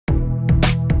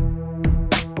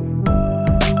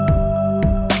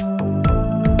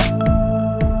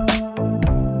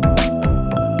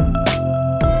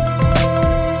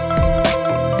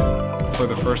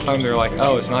first time, they're like,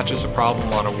 oh, it's not just a problem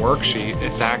on a worksheet,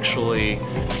 it's actually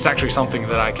something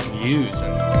that I can use.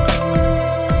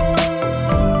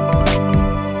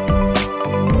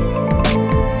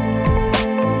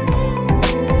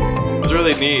 It's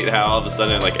really neat how all of a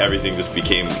sudden like everything just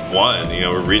became one. You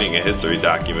know, we're reading a history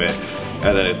document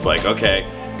and then it's like, okay,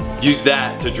 use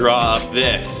that to draw up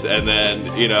this, and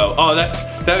then, you know, oh,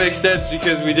 that makes sense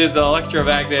because we did the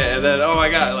electromagnet, and then, oh my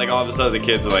god, like all of a sudden the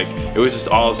kids are like, it was just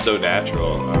all so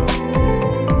natural.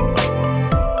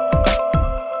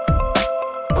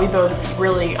 We both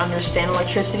really understand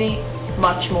electricity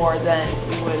much more than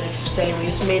we would if, say, we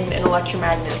just made an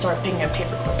electromagnet and started picking up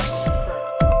paper clips.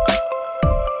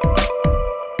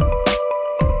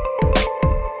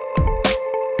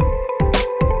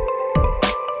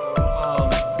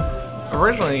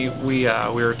 Originally, we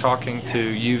were talking to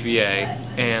UVA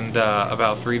and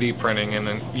about 3D printing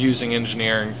and using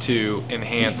engineering to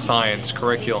enhance science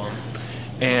curriculum.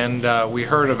 And we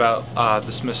heard about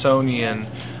the Smithsonian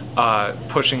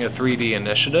pushing a 3D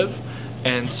initiative.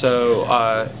 And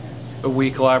so we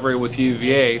collaborated with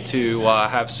UVA to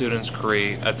have students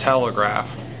create a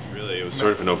telegraph. Really, it was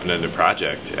sort of an open-ended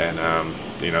project, and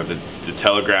you know, the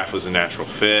telegraph was a natural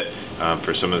fit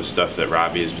for some of the stuff that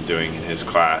Robbie has been doing in his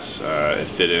class. It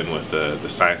fit in with the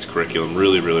science curriculum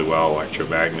really, really well,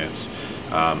 electromagnets.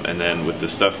 And then with the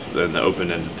stuff, then the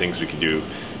open-ended things we could do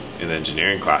in the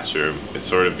engineering classroom, it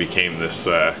sort of became this,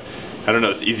 I don't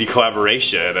know, this easy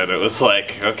collaboration, and it was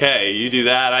like, okay, you do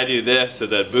that, I do this,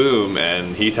 and then boom,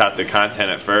 and he taught the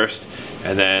content at first,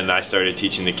 and then I started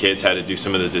teaching the kids how to do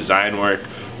some of the design work.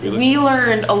 We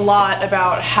learned a lot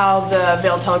about how the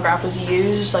veiled telegraph was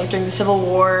used, like during the Civil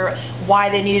War, why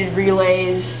they needed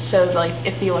relays, so like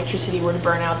if the electricity were to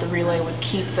burn out, the relay would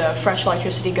keep the fresh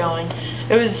electricity going.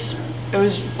 It was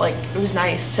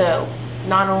nice to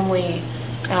not only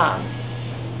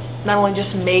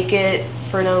just make it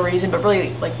for no reason, but really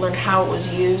like learn how it was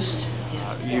used.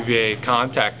 UVA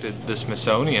contacted the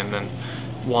Smithsonian and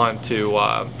wanted to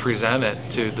present it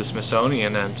to the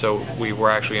Smithsonian, and so we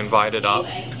were actually invited up,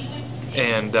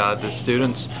 and the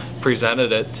students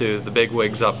presented it to the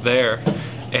bigwigs up there,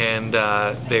 and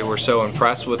they were so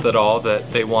impressed with it all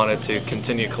that they wanted to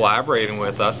continue collaborating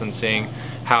with us and seeing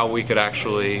how we could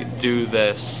actually do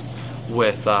this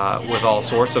with all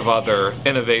sorts of other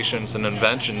innovations and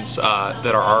inventions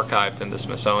that are archived in the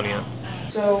Smithsonian.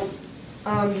 So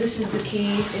this is the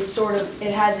key.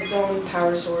 It has its own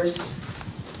power source.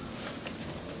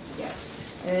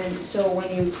 Yes. And so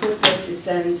when you put this, it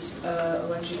sends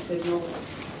electric signal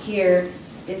here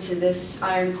into this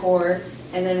iron core,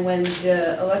 and then when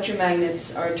the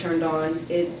electromagnets are turned on,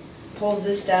 it pulls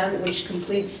this down, which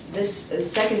completes this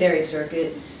secondary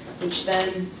circuit, which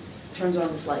then turns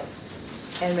on this light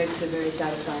and makes a very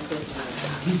satisfying thing.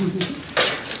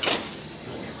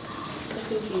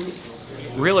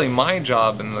 Really, my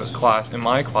job in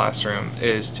my classroom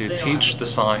is to teach the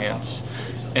science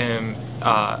and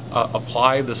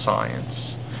apply the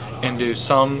science and do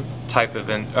some type of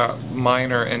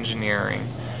minor engineering.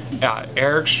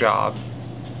 Eric's job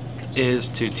is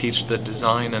to teach the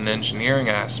design and engineering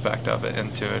aspect of it,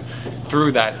 and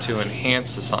through that to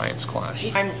enhance the science class.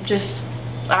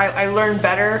 I learn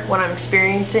better when I'm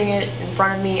experiencing it in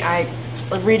front of me.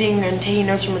 Like reading and taking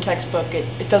notes from a textbook,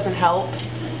 it doesn't help.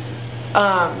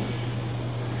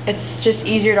 It's just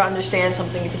easier to understand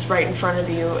something if it's right in front of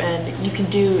you, and you can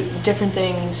do different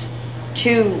things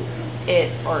to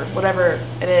it or whatever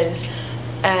it is,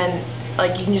 and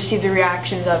like you can just see the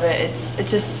reactions of it.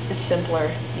 It's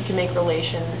simpler. You can make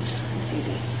relations. It's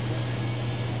easy.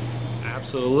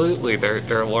 Absolutely,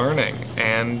 they're learning,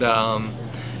 and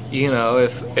you know,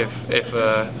 if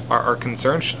our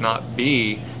concern should not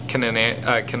be can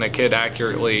a kid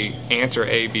accurately answer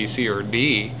A, B, C, or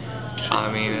D.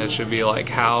 I mean, it should be like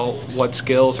what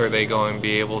skills are they going to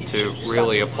be able to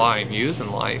really apply and use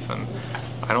in life. And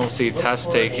I don't see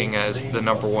test taking as the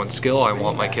 #1 skill I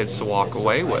want my kids to walk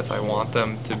away with. I want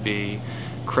them to be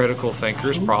critical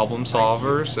thinkers, problem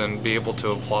solvers, and be able to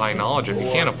apply knowledge. If you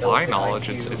can't apply knowledge,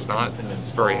 it's not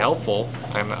very helpful.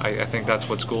 And I think that's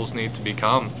what schools need to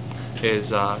become,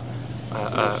 is a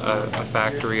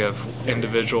factory of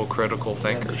individual critical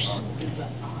thinkers.